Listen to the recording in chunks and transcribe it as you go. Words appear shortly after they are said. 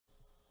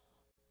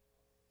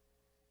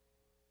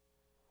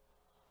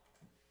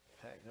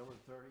pack number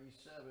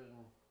 37.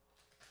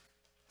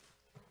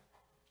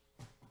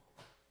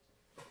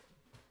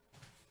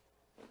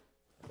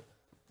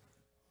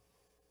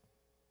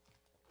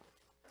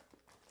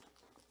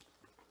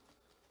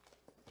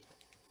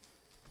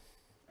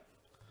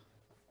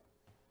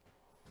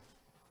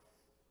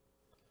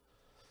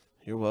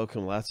 You're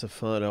welcome. Lots of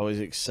fun. Always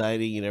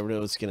exciting. You never know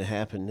what's going to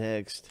happen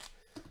next.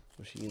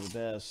 Wishing you the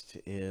best.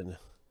 And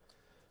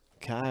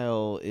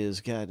Kyle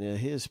is gotten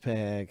his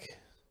pack.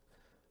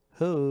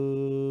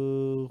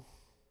 Ho!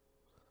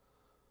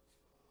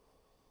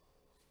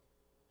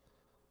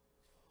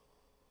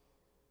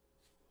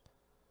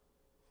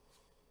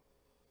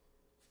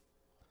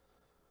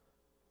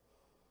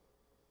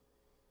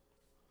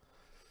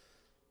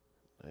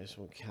 Nice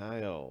one,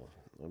 Kyle.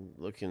 I'm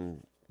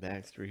looking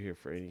back through here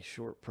for any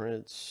short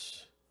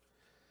prints.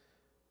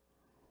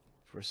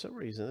 For some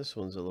reason, this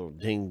one's a little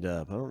dinged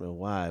up. I don't know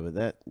why,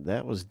 but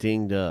that was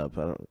dinged up.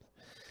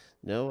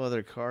 No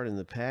other card in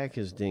the pack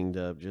is dinged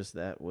up. Just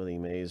that Willie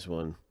Mays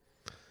one.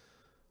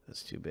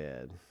 That's too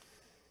bad.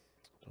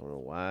 Don't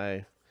know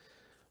why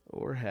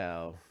or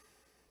how.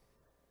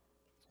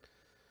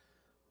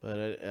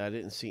 But I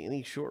didn't see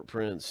any short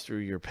prints through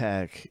your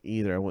pack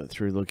either. I went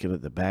through looking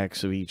at the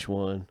backs of each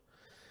one.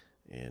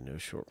 And no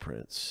short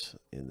prints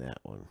in that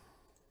one.